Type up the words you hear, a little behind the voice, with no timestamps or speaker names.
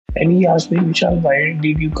And he asked me, Vishal, why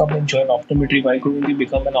did you come and join optometry? Why couldn't you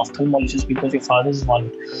become an ophthalmologist because your father is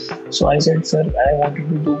one? So I said, sir, I wanted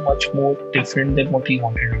to do much more different than what he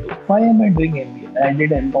wanted to do. Why am I doing MBA? I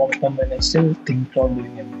did M.Com and I still think of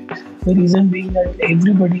doing MBA. The reason being that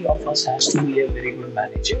everybody of us has to be a very good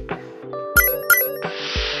manager.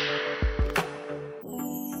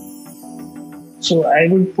 So I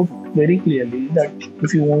would put very clearly that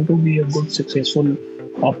if you want to be a good, successful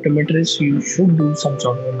optometrist, you should do some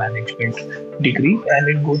sort of a management degree, and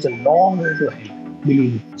it goes a long way to help.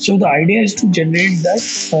 Believe me. So the idea is to generate that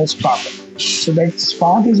spark. So that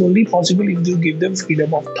spark is only possible if you give them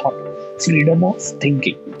freedom of thought, freedom of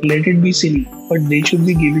thinking. Let it be silly, but they should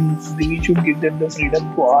be giving. We should give them the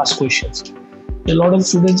freedom to ask questions. A lot of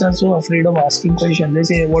students are so afraid of asking questions. They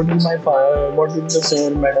say, "What will my father, what will the sir,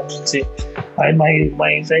 madam will say?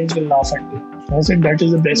 My friends will laugh at me." I said that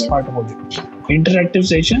is the best part about it. Interactive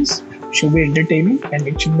sessions should be entertaining, and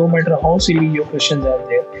it should, no matter how silly your questions are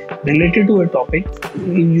there, related to a topic,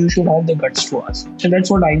 you should have the guts to ask. And that's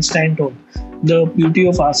what Einstein told. The beauty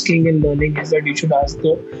of asking and learning is that you should ask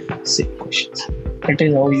the same questions. That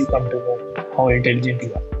is how you come to know how intelligent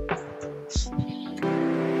you are.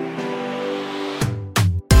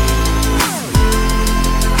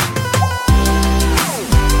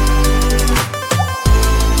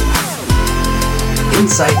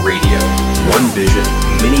 Insight Radio. One vision,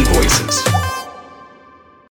 many voices.